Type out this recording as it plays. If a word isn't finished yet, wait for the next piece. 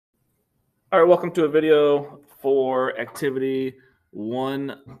All right, welcome to a video for activity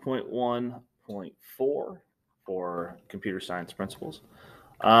 1.1.4 for computer science principles.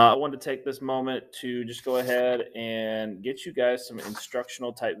 I wanted to take this moment to just go ahead and get you guys some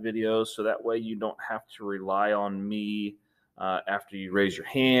instructional type videos so that way you don't have to rely on me after you raise your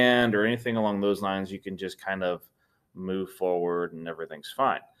hand or anything along those lines. You can just kind of move forward and everything's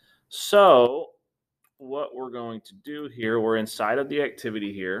fine. So, what we're going to do here, we're inside of the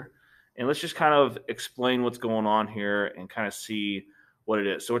activity here, and let's just kind of explain what's going on here and kind of see what it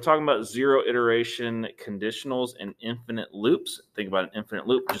is. So we're talking about zero iteration conditionals and infinite loops. Think about an infinite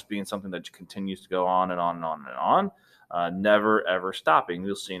loop just being something that continues to go on and on and on and on, never ever stopping.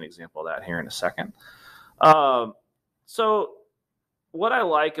 You'll see an example of that here in a second. So what I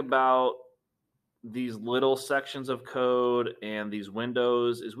like about these little sections of code and these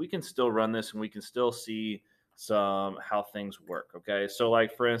windows is we can still run this and we can still see some how things work. Okay, so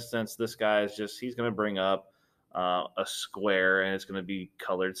like for instance, this guy is just he's going to bring up a square and it's going to be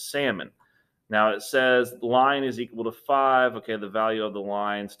colored salmon. Now it says line is equal to 5. Okay, the value of the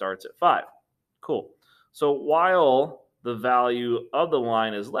line starts at 5. Cool. So while the value of the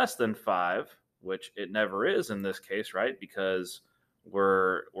line is less than 5, which it never is in this case, right? Because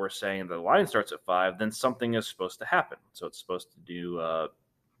we're saying the line starts at 5, then something is supposed to happen. So it's supposed to do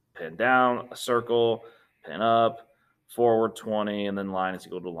pin down, a circle, pin up, forward 20, and then line is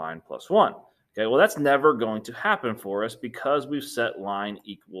equal to line plus 1. Okay, well, that's never going to happen for us because we've set line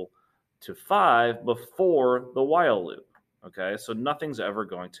equal to 5 before the while loop. Okay, so nothing's ever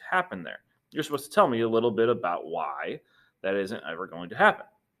going to happen there. You're supposed to tell me a little bit about why that isn't ever going to happen.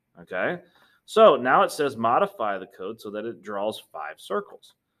 Okay, so now it says modify the code so that it draws 5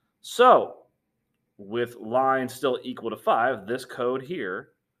 circles. So with line still equal to 5, this code here,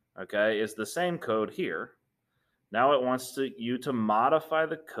 okay, is the same code here. Now it wants you to modify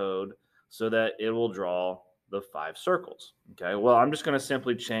the code so that it will draw the 5 circles. Okay, well, I'm just going to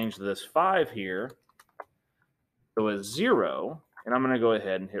simply change this 5 here to a 0, and I'm going to go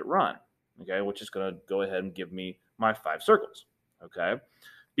ahead and hit run, okay, which is going to go ahead and give me my 5 circles, okay?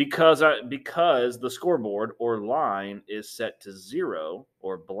 Because the scoreboard or line is set to 0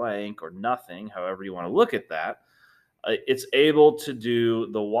 or blank or nothing, however you want to look at that, it's able to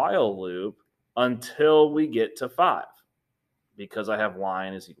do the while loop until we get to 5 because I have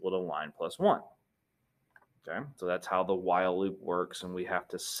line is equal to line plus 1. Okay, so that's how the while loop works, and we have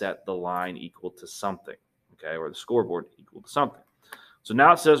to set the line equal to something, okay, or the scoreboard equal to something. So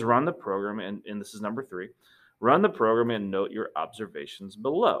now it says run the program, and this is number 3. Run the program and note your observations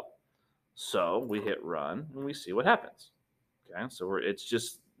below. So we hit run, and we see what happens. Okay, so it's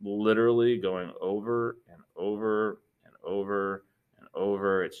just literally going over and over and over and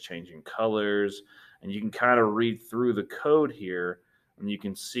over. It's changing colors, and you can kind of read through the code here, and you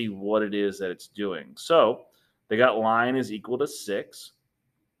can see what it is that it's doing. So they got line is equal to 6,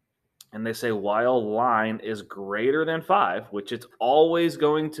 and they say while line is greater than 5, which it's always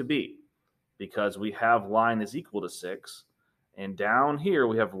going to be because we have line is equal to 6, and down here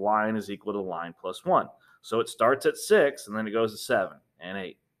we have line is equal to line plus 1. So it starts at 6, and then it goes to 7, and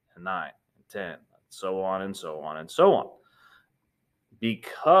 8, and 9, and 10, and so on, and so on, and so on.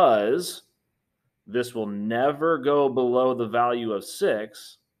 Because this will never go below the value of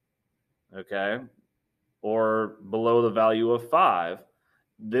 6, okay, or below the value of 5,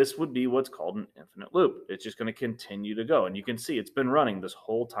 this would be what's called an infinite loop. It's just going to continue to go. And you can see it's been running this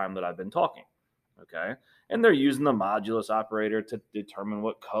whole time that I've been talking. Okay. And they're using the modulus operator to determine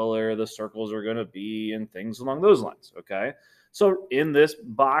what color the circles are going to be and things along those lines. Okay. So in this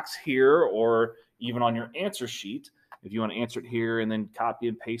box here, or even on your answer sheet, if you want to answer it here and then copy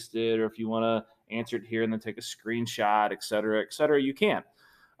and paste it, or if you want to answer it here and then take a screenshot, et cetera, you can.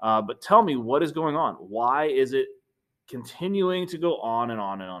 But tell me what is going on. Why is it continuing to go on and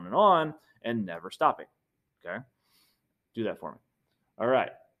on and on and on and never stopping? Okay, do that for me. All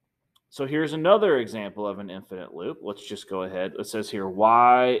right. So here's another example of an infinite loop. Let's just go ahead. It says here,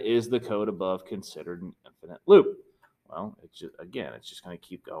 why is the code above considered an infinite loop? Well, it's just, again, it's just going to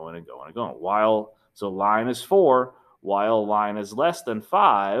keep going and going and going. So line is 4, while line is less than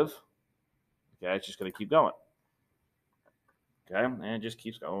 5, okay, it's just going to keep going. Okay, and it just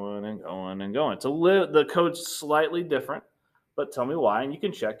keeps going and going and going. So the code's slightly different, but tell me why, and you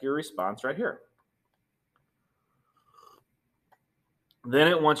can check your response right here. Then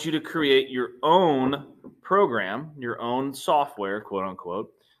it wants you to create your own program, your own software, quote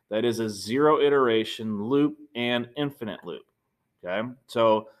unquote, that is a zero iteration loop and infinite loop. Okay,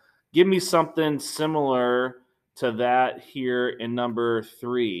 so give me something similar to that here in number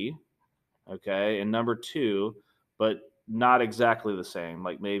 3, okay, and number 2, but not exactly the same.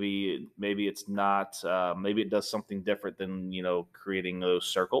 Like maybe it's not. Maybe it does something different than creating those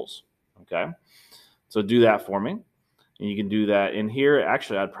circles. Okay, so do that for me, and you can do that in here.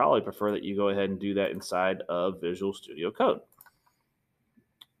 Actually, I'd probably prefer that you go ahead and do that inside of Visual Studio Code,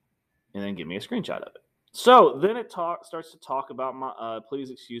 and then give me a screenshot of it. So then it starts to talk about my. Please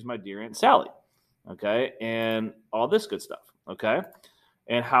excuse my dear Aunt Sally. Okay, and all this good stuff. Okay,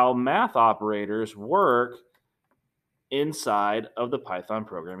 and how math operators work inside of the Python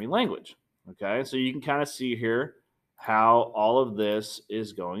programming language. Okay, so you can kind of see here how all of this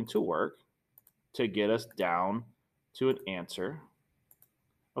is going to work to get us down to an answer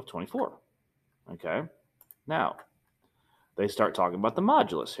of 24. Okay, now they start talking about the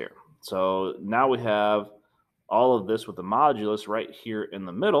modulus here. So now we have all of this with the modulus right here in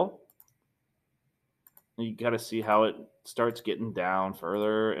the middle. And you got to see how it starts getting down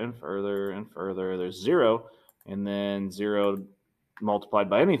further and further and further. There's 0, and then 0 multiplied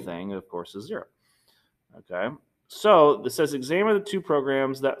by anything, of course, is 0. Okay, so this says examine the two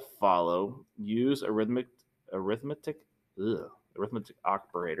programs that follow. Use arithmetic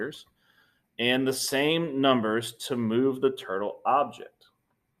operators and the same numbers to move the turtle object.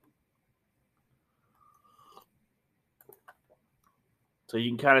 So you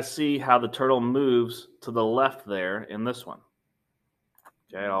can kind of see how the turtle moves to the left there in this one.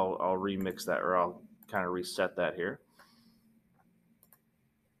 Okay, I'll remix that, or I'll kind of reset that here.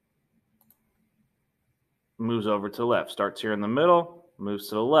 Moves over to the left. Starts here in the middle, moves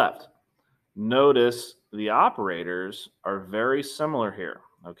to the left. Notice the operators are very similar here.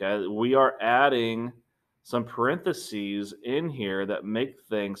 Okay, we are adding some parentheses in here that make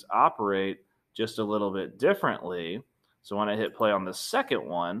things operate just a little bit differently. So when I hit play on the second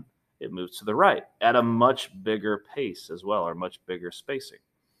one, it moves to the right at a much bigger pace as well, or much bigger spacing.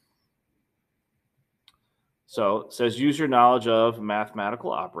 So it says use your knowledge of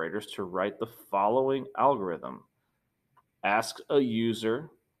mathematical operators to write the following algorithm. Ask a user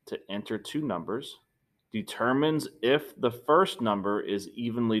to enter two numbers, determines if the first number is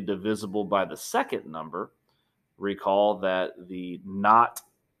evenly divisible by the second number. Recall that the not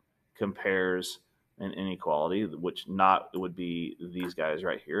compares an inequality, which not would be these guys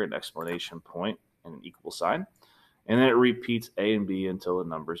right here, an exclamation point and an equal sign. And then it repeats A and B until the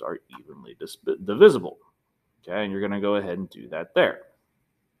numbers are evenly divisible. Okay, and you're going to go ahead and do that there.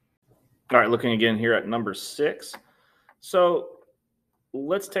 All right, looking again here at number 6. So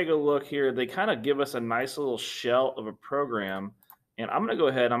let's take a look here. They kind of give us a nice little shell of a program. And I'm going to go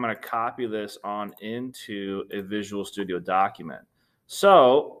ahead, I'm going to copy this on into a Visual Studio document.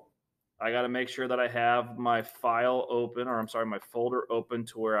 So I got to make sure that I have my file open, or I'm sorry, my folder open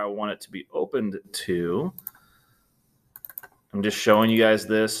to where I want it to be opened to. I'm just showing you guys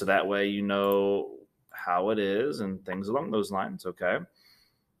this so that way you know how it is and things along those lines, okay?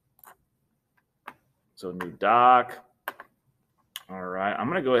 So new doc. All right, I'm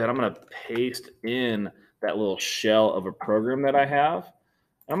going to go ahead, I'm going to paste in that little shell of a program that I have.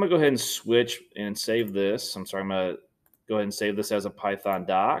 I'm going to go ahead and switch and save this. I'm sorry, I'm going to go ahead and save this as a Python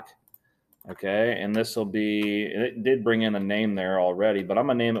doc. Okay, and this will be, it did bring in a name there already, but I'm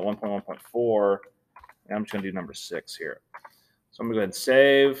going to name it 1.1.4, and I'm just going to do number 6 here. So I'm going to go ahead and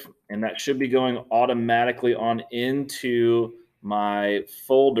save, and that should be going automatically on into my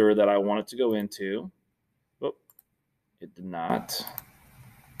folder that I want it to go into. Oh, it did not.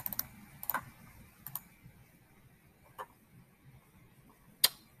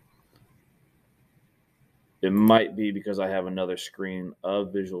 It might be because I have another screen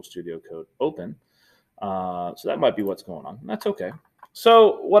of Visual Studio Code open. So that might be what's going on. That's okay.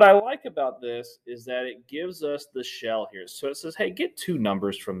 So what I like about this is that it gives us the shell here. So it says, hey, get two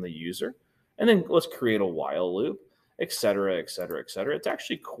numbers from the user, and then let's create a while loop, et cetera, et cetera, et cetera. It's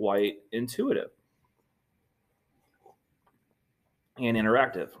actually quite intuitive and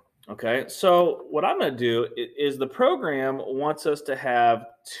interactive. Okay, so what I'm going to do is the program wants us to have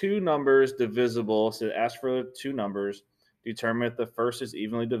two numbers divisible. So it asks for two numbers, determine if the first is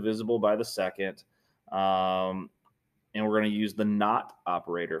evenly divisible by the second. And we're going to use the not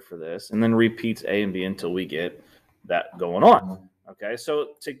operator for this, and then repeats A and B until we get that going on. Okay, so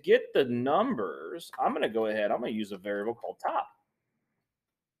to get the numbers, I'm going to go ahead, I'm going to use a variable called top.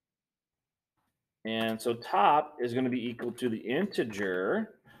 And so top is going to be equal to the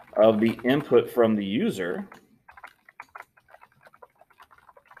integer of the input from the user.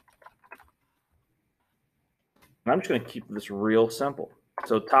 And I'm just going to keep this real simple.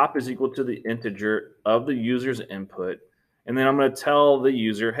 So top is equal to the integer of the user's input. And then I'm going to tell the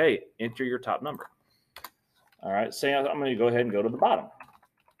user, hey, enter your top number. All right, say I'm going to go ahead and go to the bottom.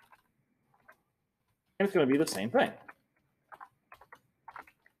 And it's going to be the same thing.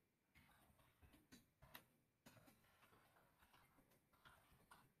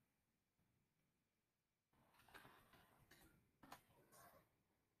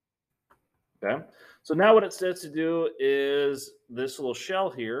 Okay. So now what it says to do is this little shell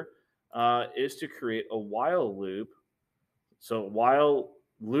here is to create a while loop. So while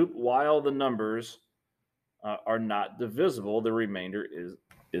the numbers are not divisible, the remainder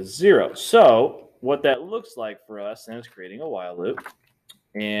is zero. So what that looks like for us then is creating a while loop.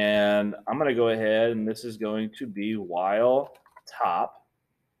 And I'm going to go ahead and this is going to be while top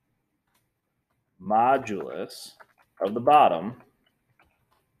modulus of the bottom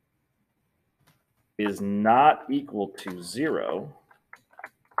is not equal to zero.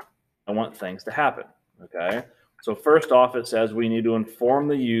 I want things to happen. Okay. So first off, it says we need to inform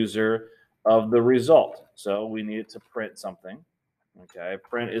the user of the result. So we need to print something. Okay.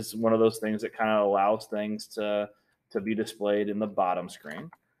 Print is one of those things that kind of allows things to be displayed in the bottom screen.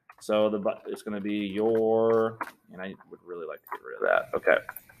 So it's going to be your, and I would really like to get rid of that. Okay.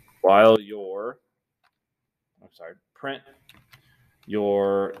 While print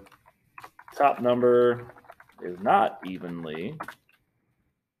your top number is not evenly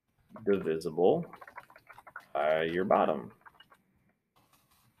divisible by your bottom.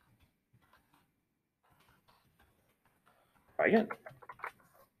 Try again.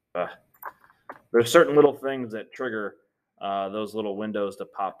 There's certain little things that trigger those little windows to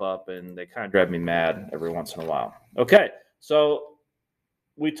pop up, and they kind of drive me mad every once in a while. Okay, so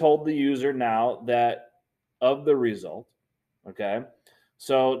we told the user now that of the result. Okay,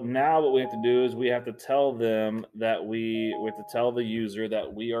 so now what we have to do is we have to tell them that we have to tell the user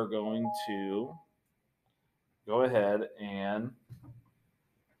that we are going to go ahead and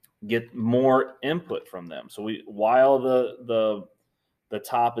get more input from them. So while the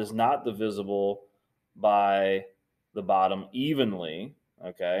top is not divisible by the bottom evenly,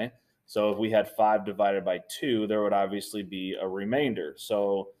 okay? So if we had 5 divided by 2, there would obviously be a remainder.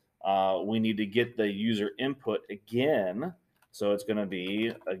 So we need to get the user input again. So it's going to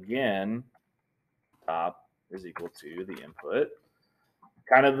be, again, top is equal to the input.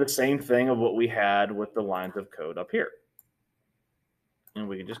 Kind of the same thing of what we had with the lines of code up here. And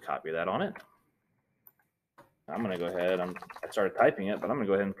we can just copy that on in. I'm going to go ahead, I started typing it, but I'm going to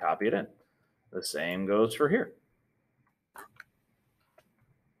go ahead and copy it in. The same goes for here.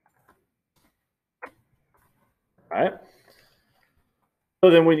 All right. So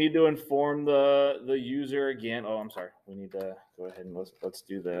then we need to inform the user again. Oh, I'm sorry. We need to go ahead and let's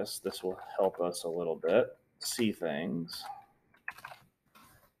do this. This will help us a little bit see things.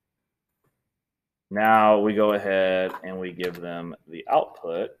 Now we go ahead and we give them the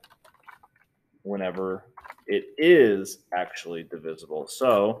output whenever it is actually divisible.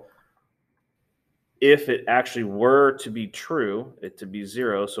 So if it actually were to be true, it to be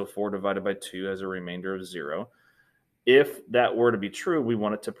 0, so 4 divided by 2 has a remainder of 0. If that were to be true, we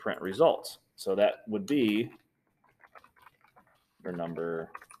want it to print results. So that would be your top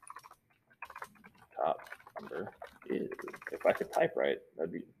number is, if I could type right,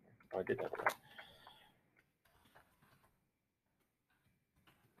 that'd be, oh, I did that right.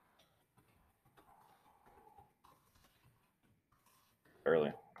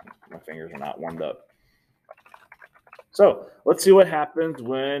 Early. My fingers are not warmed up. So let's see what happens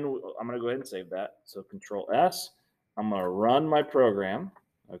when I'm going to go ahead and save that. So Control S. I'm going to run my program.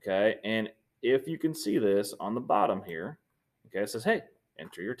 Okay. And if you can see this on the bottom here, okay, it says, hey,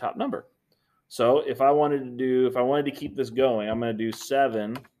 enter your top number. So if I wanted to keep this going, I'm going to do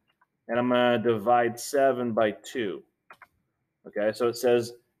 7 and I'm going to divide 7 by 2. Okay. So it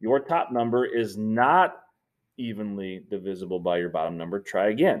says your top number is not evenly divisible by your bottom number. Try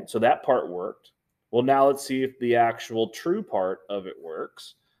again. So that part worked. Well, now let's see if the actual true part of it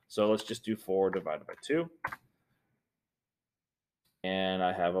works. So let's just do 4 divided by 2. And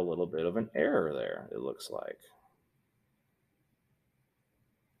I have a little bit of an error there, it looks like.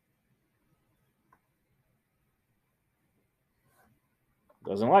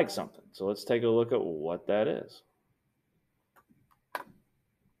 Doesn't like something. So let's take a look at what that is.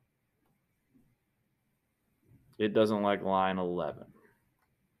 It doesn't like line 11.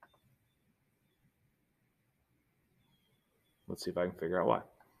 Let's see if I can figure out why.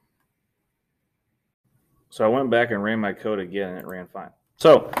 So I went back and ran my code again, and it ran fine.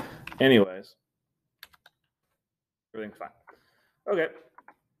 So anyways, everything's fine. Okay,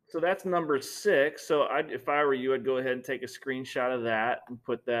 so that's number 6. So if I were you, I'd go ahead and take a screenshot of that and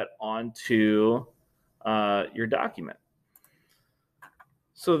put that onto your document.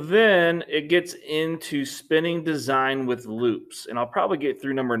 So then it gets into spinning design with loops. And I'll probably get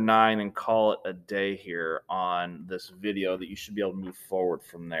through number 9 and call it a day here on this video that you should be able to move forward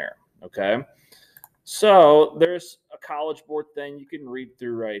from there. Okay. So there's a College Board thing you can read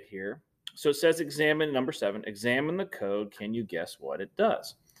through right here. So it says examine number 7, examine the code. Can you guess what it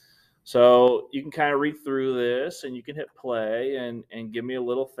does? So you can kind of read through this and you can hit play and give me a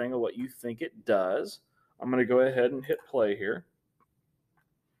little thing of what you think it does. I'm going to go ahead and hit play here.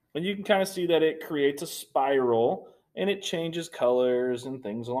 And you can kind of see that it creates a spiral and it changes colors and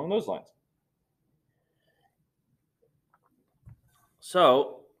things along those lines.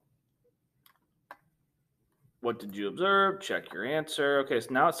 So, what did you observe? Check your answer. Okay, so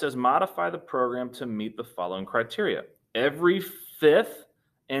now it says modify the program to meet the following criteria. Every fifth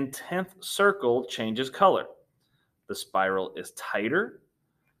and 10th circle changes color. The spiral is tighter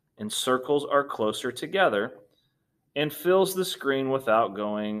and circles are closer together and fills the screen without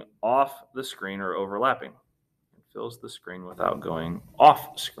going off the screen or overlapping. It fills the screen without going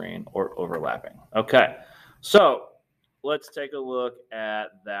off screen or overlapping. Okay, so let's take a look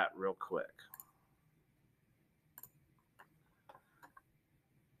at that real quick.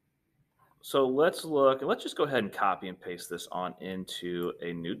 So let's look, and let's just go ahead and copy and paste this on into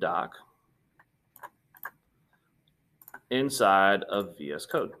a new doc inside of VS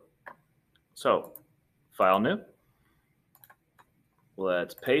Code. So, file new.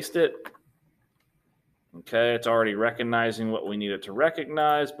 Let's paste it. Okay, it's already recognizing what we need it to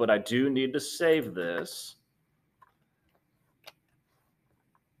recognize, but I do need to save this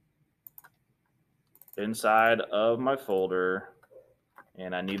inside of my folder,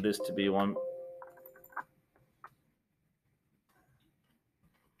 and I need this to be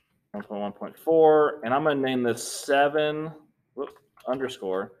 1.1.4, and I'm going to name this 7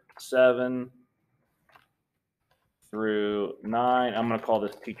 through 9. I'm going to call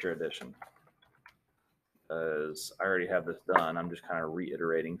this teacher edition because I already have this done. I'm just kind of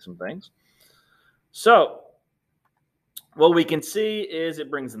reiterating some things. So what we can see is it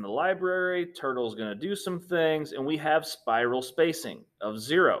brings in the library. Turtle's going to do some things, and we have spiral spacing of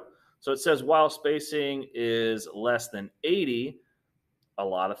 0. So it says while spacing is less than 80, a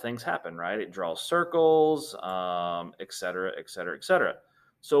lot of things happen, right? It draws circles, et cetera, et cetera, et cetera.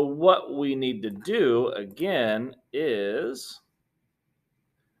 So what we need to do, again, is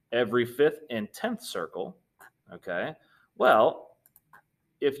every 5th and 10th circle, okay? Well,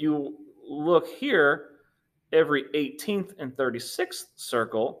 if you look here, every 18th and 36th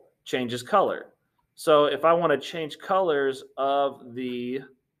circle changes color. So if I want to change colors of the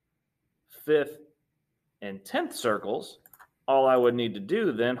 5th and 10th circles, all I would need to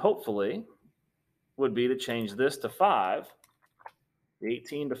do then, hopefully, would be to change this to 5, the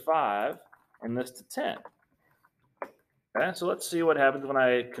 18 to 5, and this to 10. Okay, so let's see what happens when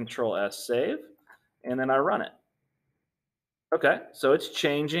I Control S save, and then I run it. Okay, so it's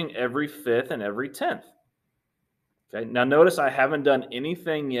changing every 5th and every 10th. Okay, now notice I haven't done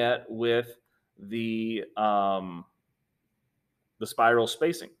anything yet with the spiral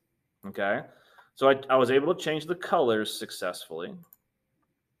spacing. Okay, so I was able to change the colors successfully.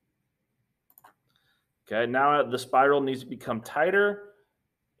 Okay, now the spiral needs to become tighter,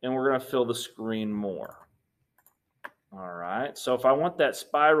 and we're going to fill the screen more. All right, so if I want that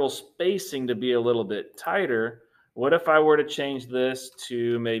spiral spacing to be a little bit tighter, what if I were to change this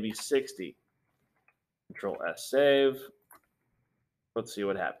to maybe 60? Control S save. Let's see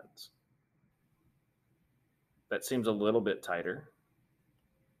what happens. That seems a little bit tighter.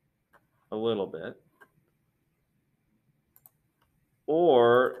 A little bit.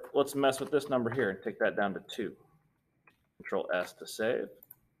 Or let's mess with this number here and take that down to 2. Control S to save.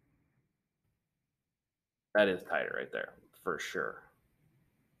 That is tighter right there, for sure.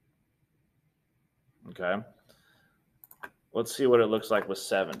 Okay. Let's see what it looks like with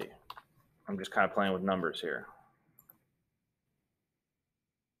 70. I'm just kind of playing with numbers here.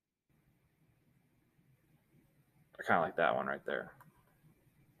 I kind of like that one right there.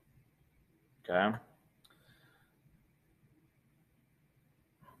 Okay.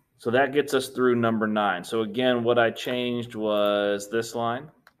 So that gets us through number 9. So again, what I changed was this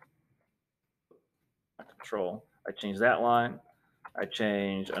line. Control. I changed that line. I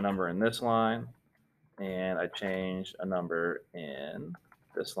changed a number in this line. And I changed a number in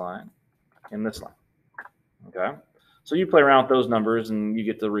this line, in this line. Okay. So you play around with those numbers and you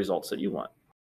get the results that you want.